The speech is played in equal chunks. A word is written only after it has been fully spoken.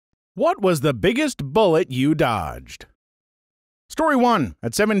What was the biggest bullet you dodged? Story 1.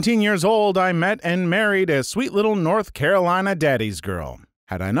 At 17 years old, I met and married a sweet little North Carolina daddy's girl.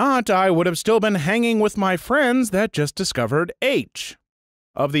 Had I not, I would have still been hanging with my friends that just discovered H.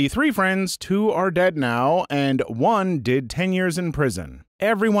 Of the 3 friends, 2 are dead now, and 1 did 10 years in prison.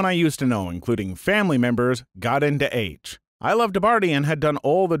 Everyone I used to know, including family members, got into H. I loved to party and had done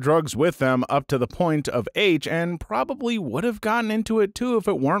all the drugs with them up to the point of H, and probably would have gotten into it too if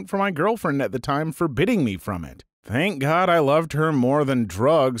it weren't for my girlfriend at the time forbidding me from it. Thank God I loved her more than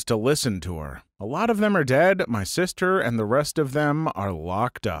drugs to listen to her. A lot of them are dead, my sister and the rest of them are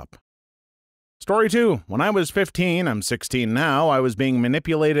locked up. Story 2. When I was 15, I'm 16 now, I was being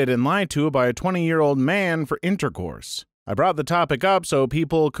manipulated and lied to by a 20-year-old man for intercourse. I brought the topic up so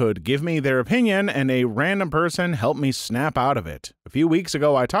people could give me their opinion, and a random person helped me snap out of it. A few weeks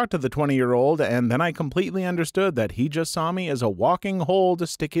ago, I talked to the 20-year-old, and then I completely understood that he just saw me as a walking hole to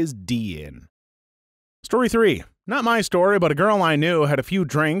stick his D in. Story 3. Not my story, but a girl I knew had a few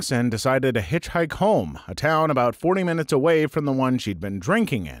drinks and decided to hitchhike home, a town about 40 minutes away from the one she'd been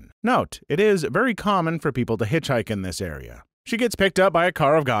drinking in. Note, it is very common for people to hitchhike in this area. She gets picked up by a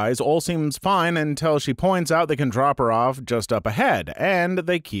car of guys, all seems fine until she points out they can drop her off just up ahead, and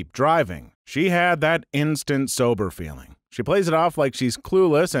they keep driving. She had that instant sober feeling. She plays it off like she's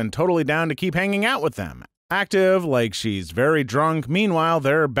clueless and totally down to keep hanging out with them. Active like she's very drunk, meanwhile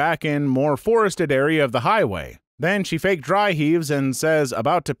they're back in more forested area of the highway. Then she fake dry heaves and says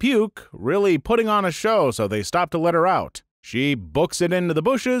about to puke, really putting on a show so they stop to let her out. She books it into the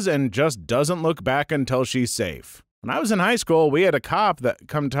bushes and just doesn't look back until she's safe. When I was in high school, we had a cop that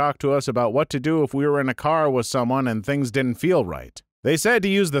come talk to us about what to do if we were in a car with someone and things didn't feel right. They said to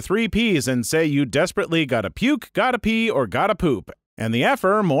use the 3 Ps and say you desperately gotta puke, gotta pee, or gotta poop. And the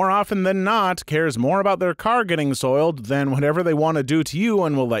effer, more often than not, cares more about their car getting soiled than whatever they want to do to you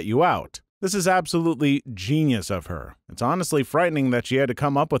and will let you out. This is absolutely genius of her. It's honestly frightening that she had to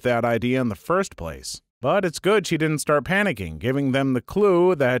come up with that idea in the first place. But it's good she didn't start panicking, giving them the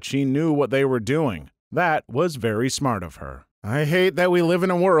clue that she knew what they were doing. That was very smart of her. I hate that we live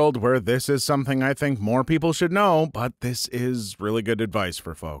in a world where this is something I think more people should know, but this is really good advice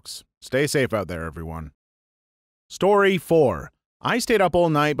for folks. Stay safe out there, everyone. Story 4. I stayed up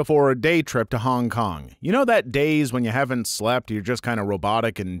all night before a day trip to Hong Kong. You know that days when you haven't slept, you're just kind of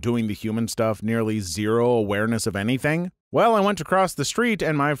robotic and doing the human stuff, nearly zero awareness of anything? Well, I went to cross the street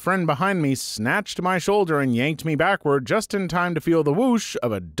and my friend behind me snatched my shoulder and yanked me backward just in time to feel the whoosh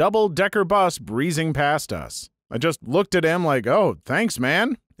of a double-decker bus breezing past us. I just looked at him like, oh, thanks,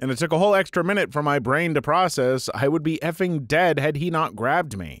 man. And it took a whole extra minute for my brain to process I would be effing dead had he not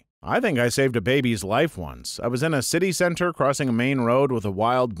grabbed me. I think I saved a baby's life once. I was in a city center crossing a main road with a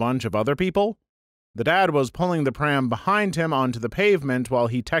wild bunch of other people. The dad was pulling the pram behind him onto the pavement while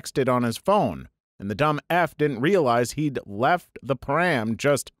he texted on his phone, and the dumb F didn't realize he'd left the pram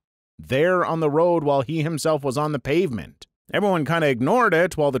just there on the road while he himself was on the pavement. Everyone kind of ignored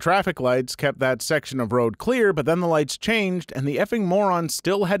it while the traffic lights kept that section of road clear, but then the lights changed and the effing moron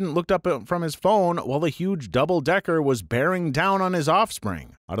still hadn't looked up from his phone while the huge double-decker was bearing down on his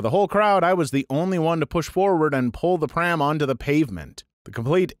offspring. Out of the whole crowd, I was the only one to push forward and pull the pram onto the pavement. The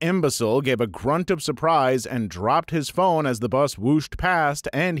complete imbecile gave a grunt of surprise and dropped his phone as the bus whooshed past,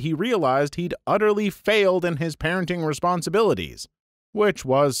 and he realized he'd utterly failed in his parenting responsibilities, which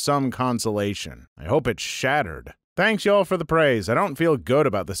was some consolation. I hope it shattered. Thanks y'all for the praise. I don't feel good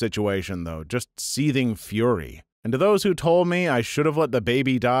about the situation though, just seething fury. And to those who told me I should have let the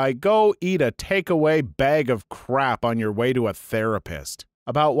baby die, go eat a takeaway bag of crap on your way to a therapist.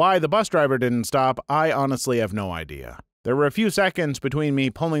 About why the bus driver didn't stop, I honestly have no idea. There were a few seconds between me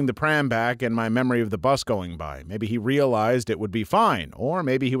pulling the pram back and my memory of the bus going by. Maybe he realized it would be fine, or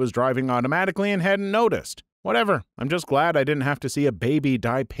maybe he was driving automatically and hadn't noticed. Whatever, I'm just glad I didn't have to see a baby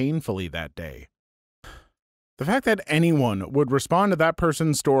die painfully that day. The fact that anyone would respond to that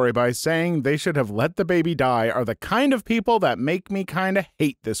person's story by saying they should have let the baby die are the kind of people that make me kinda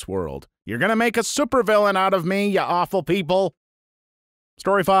hate this world. You're gonna make a supervillain out of me, you awful people!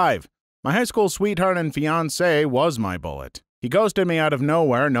 Story 5. My high school sweetheart and fiancé was my bullet. He ghosted me out of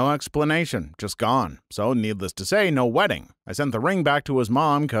nowhere, no explanation, just gone. So, needless to say, no wedding. I sent the ring back to his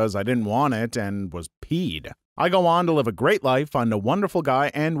mom cause I didn't want it and was peed. I go on to live a great life, find a wonderful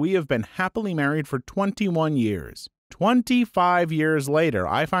guy, and we have been happily married for 21 years. 25 years later,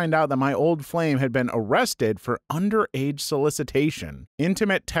 I find out that my old flame had been arrested for underage solicitation,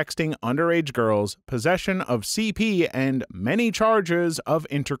 intimate texting underage girls, possession of CP, and many charges of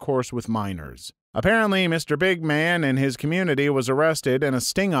intercourse with minors. Apparently, Mr. Big Man in his community was arrested in a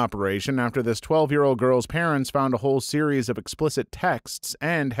sting operation after this 12-year-old girl's parents found a whole series of explicit texts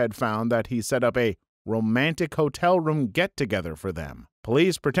and had found that he set up a romantic hotel room get-together for them.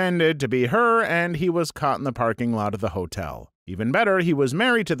 Police pretended to be her, and he was caught in the parking lot of the hotel. Even better, he was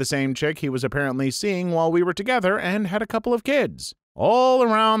married to the same chick he was apparently seeing while we were together and had a couple of kids, all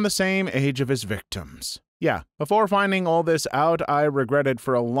around the same age of his victims. Yeah, before finding all this out, I regretted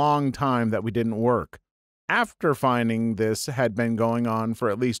for a long time that we didn't work. After finding this had been going on for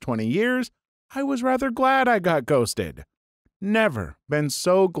at least 20 years, I was rather glad I got ghosted. Never been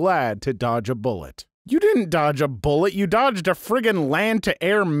so glad to dodge a bullet. You didn't dodge a bullet, you dodged a friggin'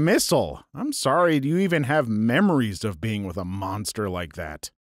 land-to-air missile. I'm sorry, do you even have memories of being with a monster like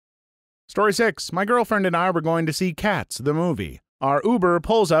that? Story 6. My girlfriend and I were going to see Cats, the movie. Our Uber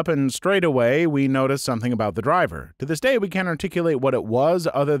pulls up and straight away we notice something about the driver. To this day we can't articulate what it was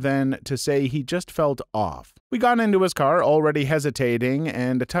other than to say he just felt off. We got into his car already hesitating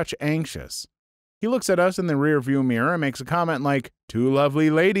and a touch anxious. He looks at us in the rearview mirror and makes a comment like, "Two lovely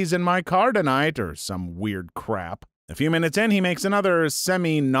ladies in my car tonight," or some weird crap. A few minutes in he makes another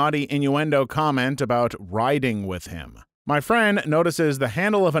semi-naughty innuendo comment about riding with him. My friend notices the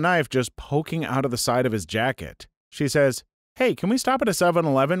handle of a knife just poking out of the side of his jacket. She says, "Hey, can we stop at a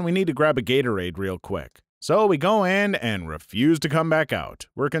 7-Eleven? We need to grab a Gatorade real quick." So we go in and refuse to come back out.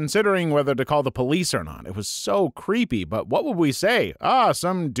 We're considering whether to call the police or not. It was so creepy, but what would we say?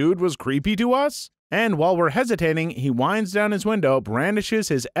 Some dude was creepy to us? And while we're hesitating, he winds down his window, brandishes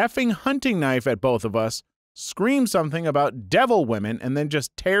his effing hunting knife at both of us, screams something about devil women, and then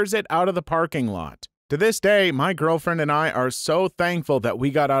just tears it out of the parking lot. To this day, my girlfriend and I are so thankful that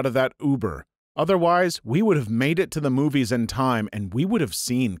we got out of that Uber. Otherwise, we would have made it to the movies in time and we would have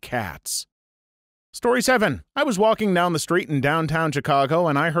seen Cats. Story 7. I was walking down the street in downtown Chicago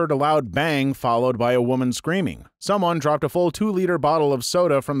and I heard a loud bang followed by a woman screaming. Someone dropped a full 2-liter bottle of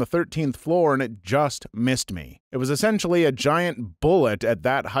soda from the 13th floor and it just missed me. It was essentially a giant bullet at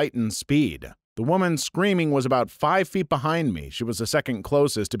that heightened speed. The woman screaming was about 5 feet behind me. She was the second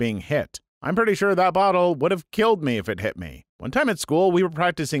closest to being hit. I'm pretty sure that bottle would have killed me if it hit me. One time at school, we were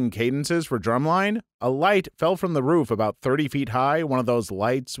practicing cadences for drumline. A light fell from the roof about 30 feet high, one of those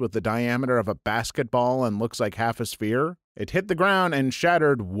lights with the diameter of a basketball and looks like half a sphere. It hit the ground and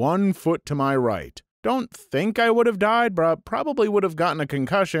shattered 1 foot to my right. Don't think I would have died, but probably would have gotten a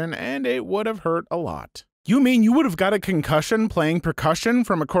concussion, and it would have hurt a lot. You mean you would have got a concussion playing percussion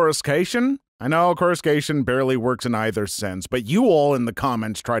from a coruscation? I know coruscation barely works in either sense, but you all in the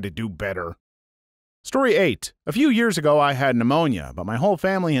comments try to do better. Story 8. A few years ago I had pneumonia, but my whole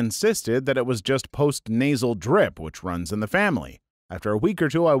family insisted that it was just post-nasal drip, which runs in the family. After a week or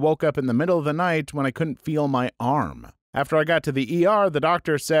two I woke up in the middle of the night when I couldn't feel my arm. After I got to the ER, the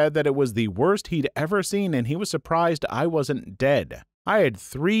doctor said that it was the worst he'd ever seen and he was surprised I wasn't dead. I had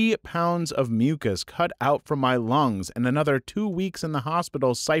 3 pounds of mucus cut out from my lungs and another 2 weeks in the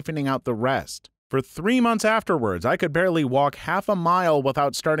hospital siphoning out the rest. For 3 months afterwards, I could barely walk half a mile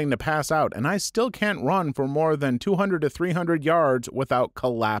without starting to pass out, and I still can't run for more than 200 to 300 yards without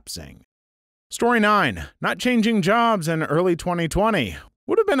collapsing. Story 9. Not changing jobs in early 2020.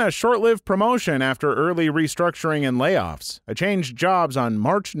 Would have been a short-lived promotion after early restructuring and layoffs. I changed jobs on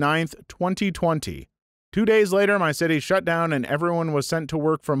March 9th, 2020. 2 days later, my city shut down and everyone was sent to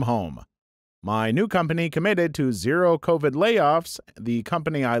work from home. My new company committed to zero COVID layoffs. The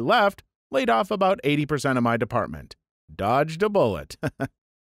company I left laid off about 80% of my department. Dodged a bullet.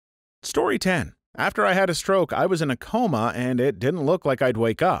 Story 10. After I had a stroke, I was in a coma and it didn't look like I'd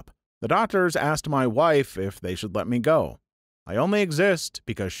wake up. The doctors asked my wife if they should let me go. I only exist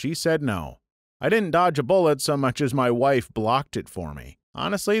because she said no. I didn't dodge a bullet so much as my wife blocked it for me.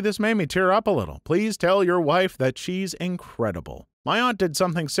 Honestly, this made me tear up a little. Please tell your wife that she's incredible. My aunt did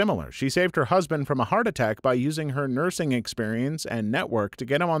something similar. She saved her husband from a heart attack by using her nursing experience and network to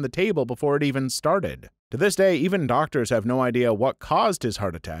get him on the table before it even started. To this day, even doctors have no idea what caused his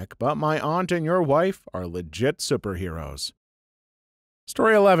heart attack, but my aunt and your wife are legit superheroes.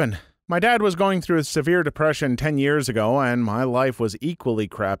 Story 11. My dad was going through a severe depression 10 years ago, and my life was equally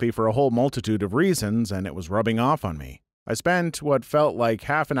crappy for a whole multitude of reasons, and it was rubbing off on me. I spent what felt like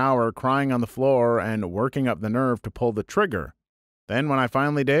half an hour crying on the floor and working up the nerve to pull the trigger. Then when I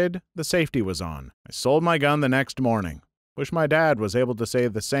finally did, the safety was on. I sold my gun the next morning. Wish my dad was able to say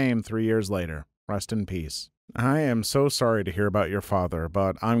the same 3 years later. Rest in peace. I am so sorry to hear about your father,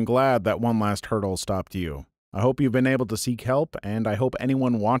 but I'm glad that one last hurdle stopped you. I hope you've been able to seek help, and I hope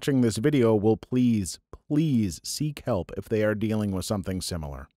anyone watching this video will please seek help if they are dealing with something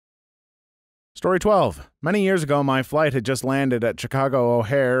similar. Story 12. Many years ago, my flight had just landed at Chicago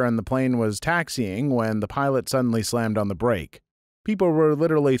O'Hare and the plane was taxiing when the pilot suddenly slammed on the brake. People were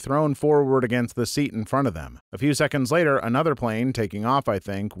literally thrown forward against the seat in front of them. A few seconds later, another plane, taking off I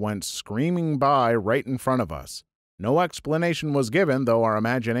think, went screaming by right in front of us. No explanation was given, though our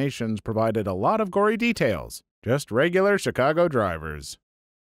imaginations provided a lot of gory details. Just regular Chicago drivers.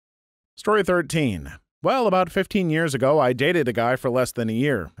 Story 13. Well, about 15 years ago, I dated a guy for less than a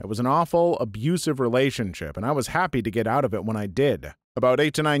year. It was an awful, abusive relationship, and I was happy to get out of it when I did. About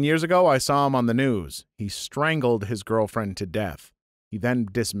 8 to 9 years ago, I saw him on the news. He strangled his girlfriend to death. He then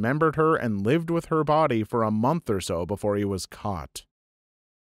dismembered her and lived with her body for a month or so before he was caught.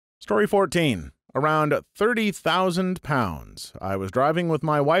 Story 14. Around 30,000 pounds. I was driving with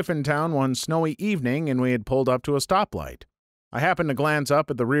my wife in town one snowy evening and we had pulled up to a stoplight. I happened to glance up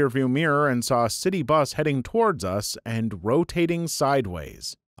at the rearview mirror and saw a city bus heading towards us and rotating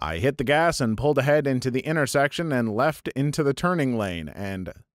sideways. I hit the gas and pulled ahead into the intersection and left into the turning lane,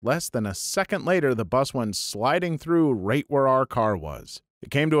 and less than a second later the bus went sliding through right where our car was.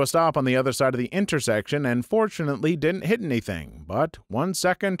 It came to a stop on the other side of the intersection and fortunately didn't hit anything, but 1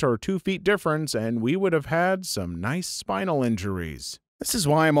 second or 2 feet difference and we would have had some nice spinal injuries. This is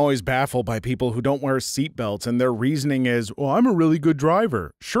why I'm always baffled by people who don't wear seatbelts and their reasoning is, well, I'm a really good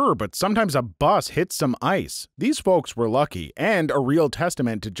driver. Sure, but sometimes a bus hits some ice. These folks were lucky and a real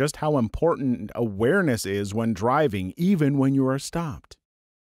testament to just how important awareness is when driving, even when you are stopped.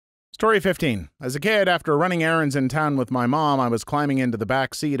 Story 15. As a kid, after running errands in town with my mom, I was climbing into the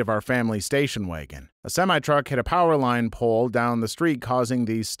back seat of our family station wagon. A semi-truck hit a power line pole down the street, causing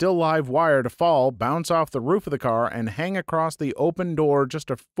the still live wire to fall, bounce off the roof of the car, and hang across the open door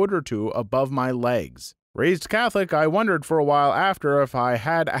just a foot or two above my legs. Raised Catholic, I wondered for a while after if I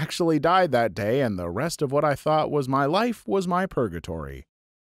had actually died that day, and the rest of what I thought was my life was my purgatory.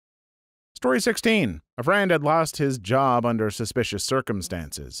 Story 16. A friend had lost his job under suspicious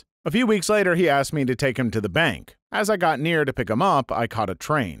circumstances. A few weeks later, he asked me to take him to the bank. As I got near to pick him up, I caught a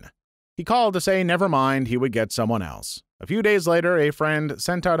train. He called to say never mind, he would get someone else. A few days later, a friend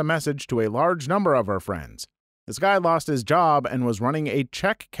sent out a message to a large number of our friends. This guy lost his job and was running a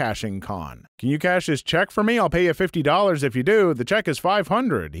check cashing con. Can you cash his check for me? I'll pay you $50 if you do. The check is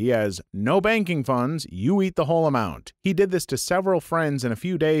 $500. He has no banking funds. You eat the whole amount. He did this to several friends in a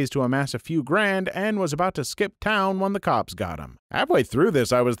few days to amass a few grand and was about to skip town when the cops got him. Halfway through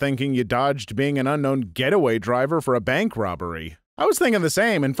this, I was thinking you dodged being an unknown getaway driver for a bank robbery. I was thinking the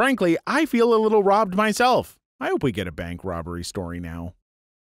same, and frankly, I feel a little robbed myself. I hope we get a bank robbery story now.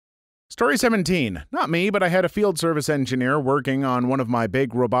 Story 17. Not me, but I had a field service engineer working on one of my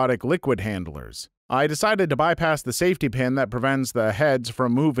big robotic liquid handlers. I decided to bypass the safety pin that prevents the heads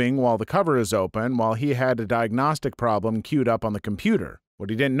from moving while the cover is open, while he had a diagnostic problem queued up on the computer. What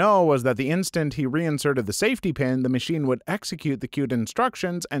he didn't know was that the instant he reinserted the safety pin, the machine would execute the queued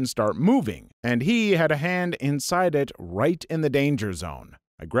instructions and start moving, and he had a hand inside it right in the danger zone.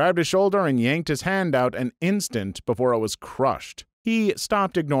 I grabbed his shoulder and yanked his hand out an instant before it was crushed. He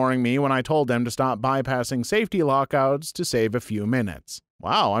stopped ignoring me when I told him to stop bypassing safety lockouts to save a few minutes.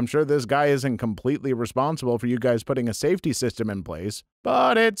 Wow, I'm sure this guy isn't completely responsible for you guys putting a safety system in place,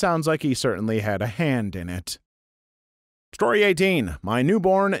 but it sounds like he certainly had a hand in it. Story 18. My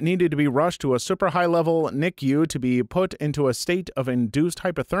newborn needed to be rushed to a super high-level NICU to be put into a state of induced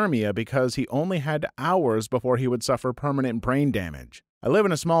hypothermia because he only had hours before he would suffer permanent brain damage. I live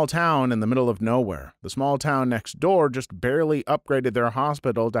in a small town in the middle of nowhere. The small town next door just barely upgraded their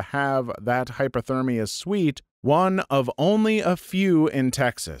hospital to have that hypothermia suite, one of only a few in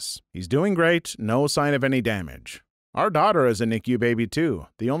Texas. He's doing great, no sign of any damage. Our daughter is a NICU baby too.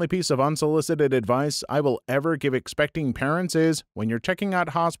 The only piece of unsolicited advice I will ever give expecting parents is, when you're checking out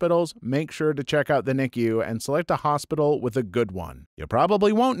hospitals, make sure to check out the NICU and select a hospital with a good one. You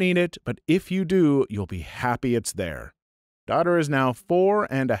probably won't need it, but if you do, you'll be happy it's there. Daughter is now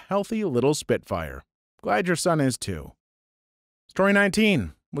 4 and a healthy little spitfire. Glad your son is too. Story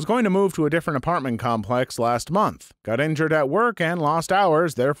 19. Was going to move to a different apartment complex last month. Got injured at work and lost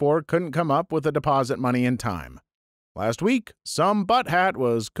hours, therefore couldn't come up with the deposit money in time. Last week, some butthead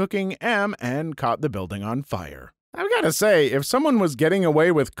was cooking M and caught the building on fire. I've got to say, if someone was getting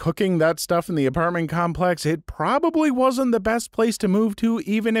away with cooking that stuff in the apartment complex, it probably wasn't the best place to move to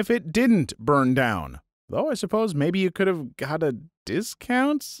even if it didn't burn down. Though I suppose maybe you could have got a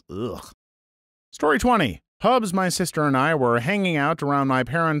discount? Ugh. Story 20. Hubs, my sister and I were hanging out around my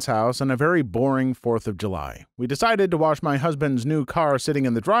parents' house on a very boring 4th of July. We decided to wash my husband's new car sitting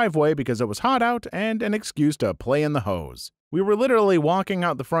in the driveway because it was hot out and an excuse to play in the hose. We were literally walking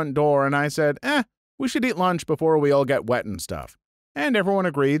out the front door and I said, we should eat lunch before we all get wet and stuff. And everyone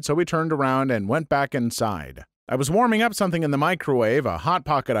agreed, so we turned around and went back inside. I was warming up something in the microwave, a Hot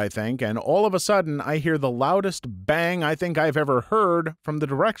Pocket I think, and all of a sudden I hear the loudest bang I think I've ever heard from the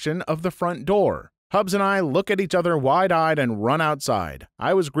direction of the front door. Hubs and I look at each other wide-eyed and run outside.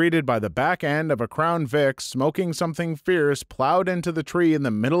 I was greeted by the back end of a Crown Vic smoking something fierce plowed into the tree in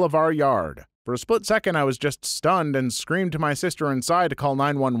the middle of our yard. For a split second I was just stunned and screamed to my sister inside to call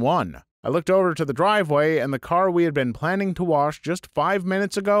 911. I looked over to the driveway and the car we had been planning to wash just 5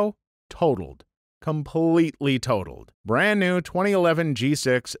 minutes ago, totaled. Completely totaled. Brand new 2011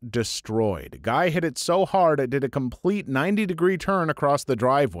 G6 destroyed. Guy hit it so hard it did a complete 90-degree turn across the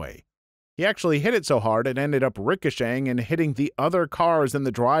driveway. He actually hit it so hard it ended up ricocheting and hitting the other cars in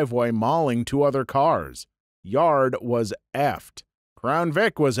the driveway, mauling 2 other cars. Yard was effed. Crown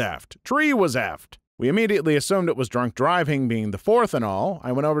Vic was effed. Tree was effed. We immediately assumed it was drunk driving, being the 4th and all.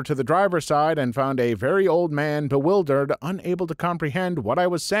 I went over to the driver's side and found a very old man, bewildered, unable to comprehend what I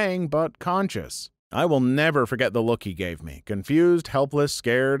was saying, but conscious. I will never forget the look he gave me. Confused, helpless,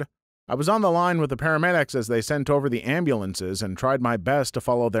 scared. I was on the line with the paramedics as they sent over the ambulances and tried my best to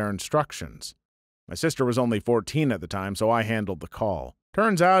follow their instructions. My sister was only 14 at the time, so I handled the call.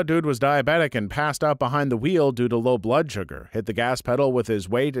 Turns out dude was diabetic and passed out behind the wheel due to low blood sugar, hit the gas pedal with his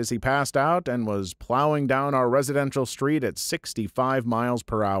weight as he passed out, and was plowing down our residential street at 65 miles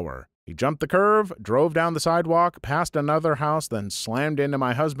per hour. He jumped the curve, drove down the sidewalk, past another house, then slammed into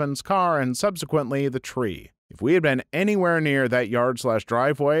my husband's car and subsequently the tree. If we had been anywhere near that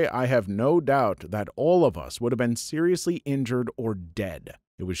yard/driveway, I have no doubt that all of us would have been seriously injured or dead.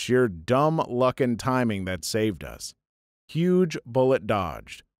 It was sheer dumb luck and timing that saved us. Huge bullet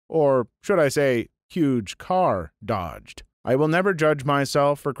dodged. Or should I say, huge car dodged. I will never judge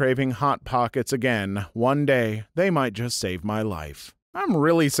myself for craving Hot Pockets again. One day, they might just save my life. I'm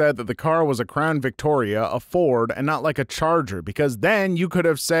really sad that the car was a Crown Victoria, a Ford, and not like a Charger, because then you could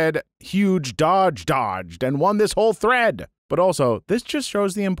have said, huge Dodge dodged, and won this whole thread. But also, this just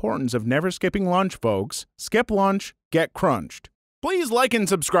shows the importance of never skipping lunch, folks. Skip lunch, get crunched. Please like and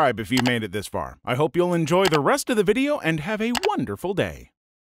subscribe if you made it this far. I hope you'll enjoy the rest of the video and have a wonderful day.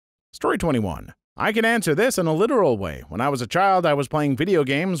 Story 21. I can answer this in a literal way. When I was a child, I was playing video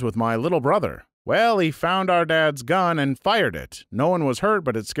games with my little brother. Well, he found our dad's gun and fired it. No one was hurt,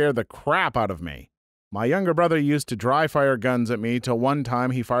 but it scared the crap out of me. My younger brother used to dry fire guns at me till one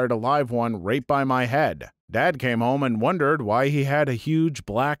time he fired a live one right by my head. Dad came home and wondered why he had a huge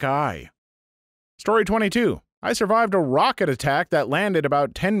black eye. Story 22. I survived a rocket attack that landed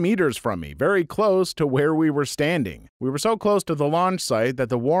about 10 meters from me, very close to where we were standing. We were so close to the launch site that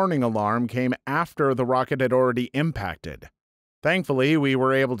the warning alarm came after the rocket had already impacted. Thankfully, we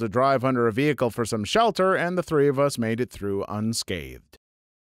were able to drive under a vehicle for some shelter, and the 3 of us made it through unscathed.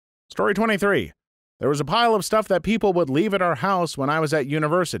 Story 23. There was a pile of stuff that people would leave at our house when I was at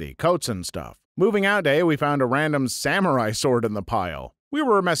university, coats and stuff. Moving out day, we found a random samurai sword in the pile. We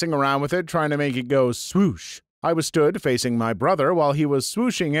were messing around with it, trying to make it go swoosh. I was stood facing my brother while he was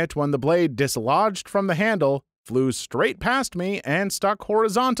swooshing it when the blade dislodged from the handle, flew straight past me, and stuck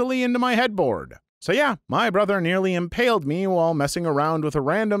horizontally into my headboard. So yeah, my brother nearly impaled me while messing around with a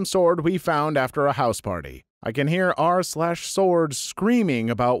random sword we found after a house party. I can hear r/sword screaming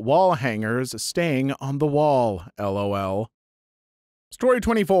about wall hangers staying on the wall, LOL. Story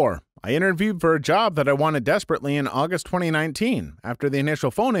 24. I interviewed for a job that I wanted desperately in August 2019. After the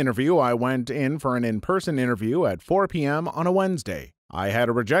initial phone interview, I went in for an in-person interview at 4 p.m. on a Wednesday. I had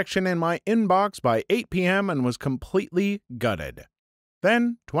a rejection in my inbox by 8 p.m. and was completely gutted.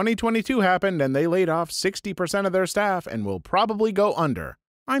 Then, 2022 happened and they laid off 60% of their staff and will probably go under.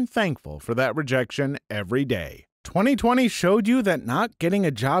 I'm thankful for that rejection every day. 2020 showed you that not getting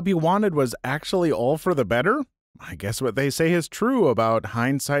a job you wanted was actually all for the better? I guess what they say is true about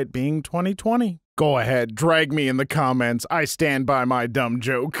hindsight being 2020. Go ahead, drag me in the comments. I stand by my dumb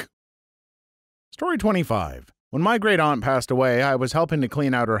joke. Story 25. When my great-aunt passed away, I was helping to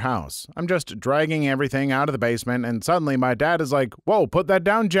clean out her house. I'm just dragging everything out of the basement, and suddenly my dad is like, "Whoa, put that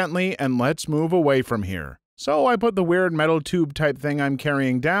down gently, and let's move away from here." So I put the weird metal tube type thing I'm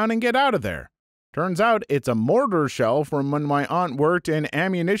carrying down and get out of there. Turns out it's a mortar shell from when my aunt worked in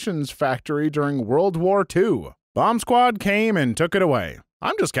ammunitions factory during World War II. Bomb squad came and took it away.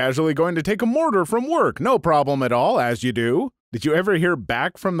 I'm just casually going to take a mortar from work, no problem at all, as you do. Did you ever hear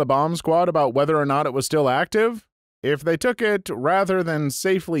back from the bomb squad about whether or not it was still active? If they took it rather than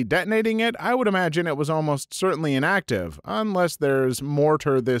safely detonating it, I would imagine it was almost certainly inactive, unless there's more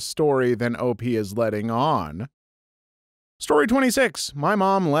to this story than OP is letting on. Story 26. My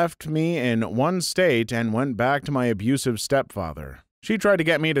mom left me in one state and went back to my abusive stepfather. She tried to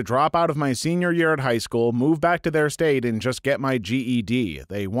get me to drop out of my senior year at high school, move back to their state, and just get my GED.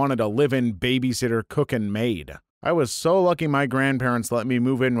 They wanted a live-in babysitter, cook, and maid. I was so lucky my grandparents let me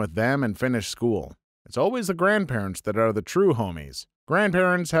move in with them and finish school. It's always the grandparents that are the true homies.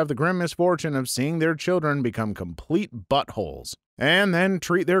 Grandparents have the grim misfortune of seeing their children become complete buttholes, and then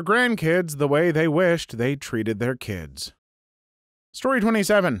treat their grandkids the way they wished they treated their kids. Story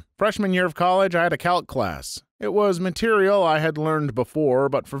 27. Freshman year of college, I had a calc class. It was material I had learned before,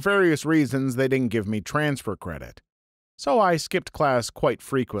 but for various reasons they didn't give me transfer credit. So I skipped class quite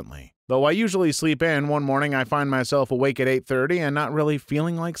frequently. Though I usually sleep in, one morning I find myself awake at 8:30 and not really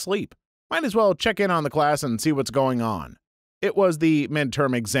feeling like sleep. Might as well check in on the class and see what's going on. It was the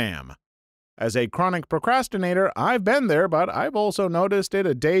midterm exam. As a chronic procrastinator, I've been there, but I've also noticed it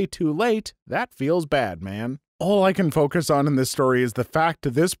a day too late. That feels bad, man. All I can focus on in this story is the fact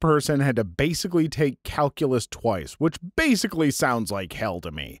that this person had to basically take calculus twice, which basically sounds like hell to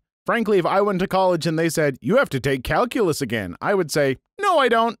me. Frankly, if I went to college and they said, "You have to take calculus again," I would say, "No, I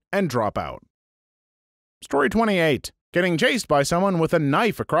don't," and drop out. Story 28. Getting chased by someone with a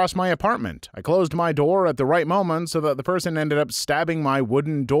knife across my apartment. I closed my door at the right moment so that the person ended up stabbing my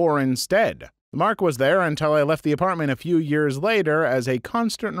wooden door instead. The mark was there until I left the apartment a few years later as a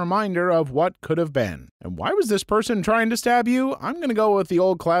constant reminder of what could have been. And why was this person trying to stab you? I'm gonna go with the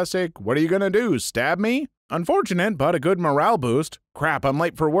old classic, what are you gonna do, stab me? Unfortunate, but a good morale boost. Crap, I'm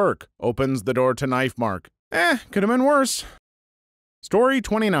late for work. Opens the door to knife mark. Could have been worse. Story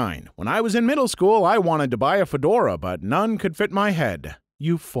 29. When I was in middle school, I wanted to buy a fedora, but none could fit my head.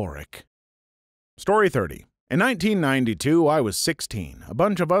 Euphoric. Story 30. In 1992, I was 16. A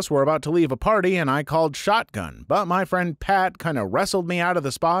bunch of us were about to leave a party, and I called shotgun, but my friend Pat kinda wrestled me out of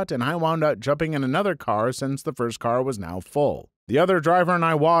the spot, and I wound up jumping in another car since the first car was now full. The other driver and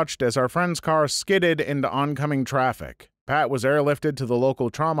I watched as our friend's car skidded into oncoming traffic. Pat was airlifted to the local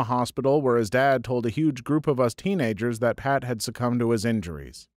trauma hospital where his dad told a huge group of us teenagers that Pat had succumbed to his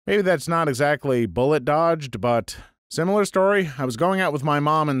injuries. Maybe that's not exactly bullet dodged, but similar story. I was going out with my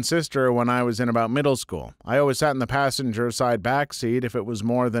mom and sister when I was in about middle school. I always sat in the passenger side back seat if it was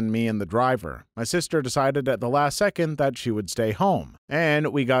more than me and the driver. My sister decided at the last second that she would stay home,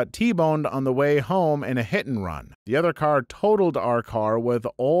 and we got T-boned on the way home in a hit and run. The other car totaled our car with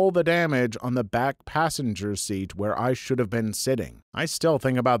all the damage on the back passenger seat where I should have been sitting. I still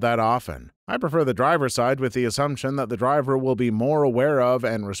think about that often. I prefer the driver's side with the assumption that the driver will be more aware of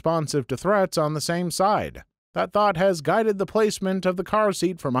and responsive to threats on the same side. That thought has guided the placement of the car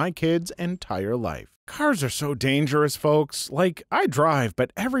seat for my kid's entire life. Cars are so dangerous, folks. Like, I drive,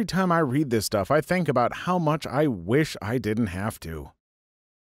 but every time I read this stuff, I think about how much I wish I didn't have to.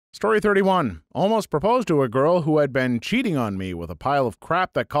 Story 31. Almost proposed to a girl who had been cheating on me with a pile of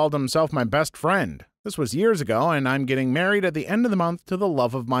crap that called himself my best friend. This was years ago, and I'm getting married at the end of the month to the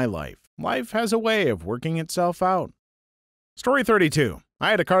love of my life. Life has a way of working itself out. Story 32.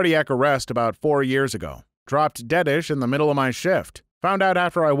 I had a cardiac arrest about 4 years ago. Dropped deadish in the middle of my shift. Found out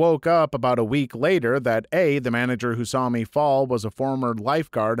after I woke up about a week later that A, the manager who saw me fall was a former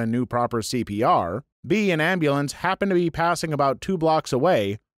lifeguard and knew proper CPR. B, an ambulance happened to be passing about 2 blocks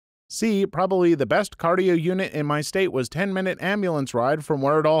away. C, probably the best cardio unit in my state was 10-minute ambulance ride from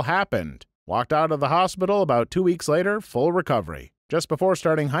where it all happened. Walked out of the hospital about 2 weeks later, full recovery. Just before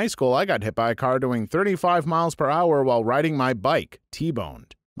starting high school, I got hit by a car doing 35 miles per hour while riding my bike,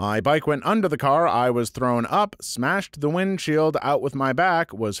 T-boned. My bike went under the car, I was thrown up, smashed the windshield out with my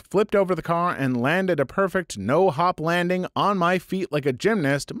back, was flipped over the car, and landed a perfect no-hop landing on my feet like a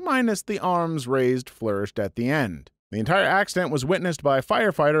gymnast, minus the arms raised flourished at the end. The entire accident was witnessed by a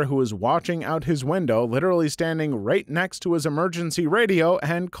firefighter who was watching out his window, literally standing right next to his emergency radio,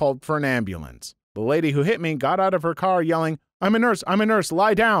 and called for an ambulance. The lady who hit me got out of her car yelling, I'm a nurse,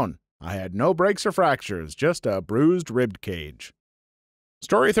 lie down." I had no breaks or fractures, just a bruised rib cage.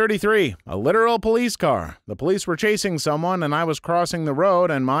 Story 33. A literal police car. The police were chasing someone and I was crossing the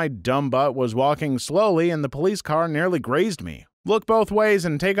road and my dumb butt was walking slowly and the police car nearly grazed me. Look both ways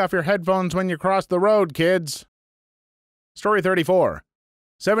and take off your headphones when you cross the road, kids. Story 34.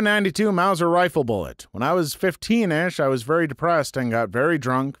 7.92 Mauser rifle bullet. When I was 15-ish, I was very depressed and got very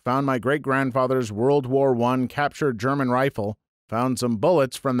drunk, found my great-grandfather's World War I captured German rifle, found some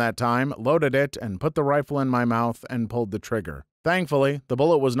bullets from that time, loaded it, and put the rifle in my mouth and pulled the trigger. Thankfully, the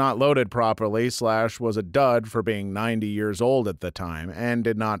bullet was not loaded properly / was a dud for being 90 years old at the time and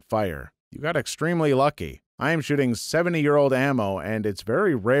did not fire. You got extremely lucky. I am shooting 70-year-old ammo and it's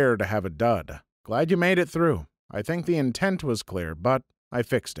very rare to have a dud. Glad you made it through. I think the intent was clear, but I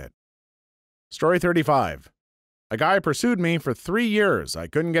fixed it. Story 35. A guy pursued me for 3 years. I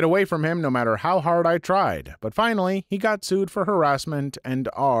couldn't get away from him no matter how hard I tried, but finally, he got sued for harassment and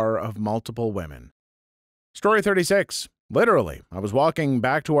R of multiple women. Story 36. Literally, I was walking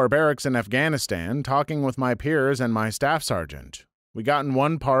back to our barracks in Afghanistan, talking with my peers and my staff sergeant. We got in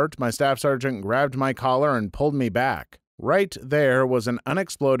one part, my staff sergeant grabbed my collar and pulled me back. Right there was an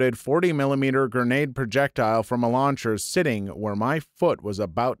unexploded 40mm grenade projectile from a launcher sitting where my foot was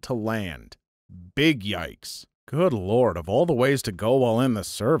about to land. Big yikes. Good lord, of all the ways to go while in the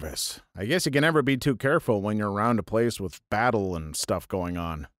service. I guess you can never be too careful when you're around a place with battle and stuff going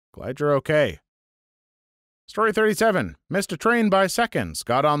on. Glad you're okay. Story 37. Missed a train by seconds.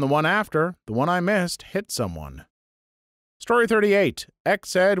 Got on the one after. The one I missed hit someone. Story 38. X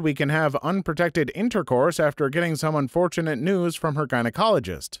said we can have unprotected intercourse after getting some unfortunate news from her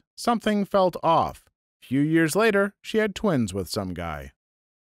gynecologist. Something felt off. Few years later, she had twins with some guy.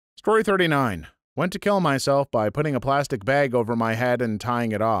 Story 39. Went to kill myself by putting a plastic bag over my head and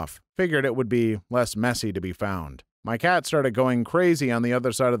tying it off. Figured it would be less messy to be found. My cat started going crazy on the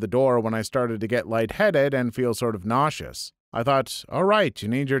other side of the door when I started to get lightheaded and feel sort of nauseous. I thought, all right, you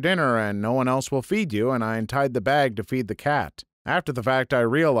need your dinner and no one else will feed you, and I untied the bag to feed the cat. After the fact, I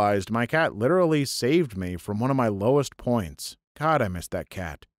realized my cat literally saved me from one of my lowest points. God, I missed that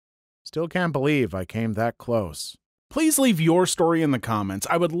cat. Still can't believe I came that close. Please leave your story in the comments.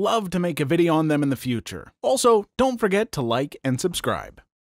 I would love to make a video on them in the future. Also, don't forget to like and subscribe.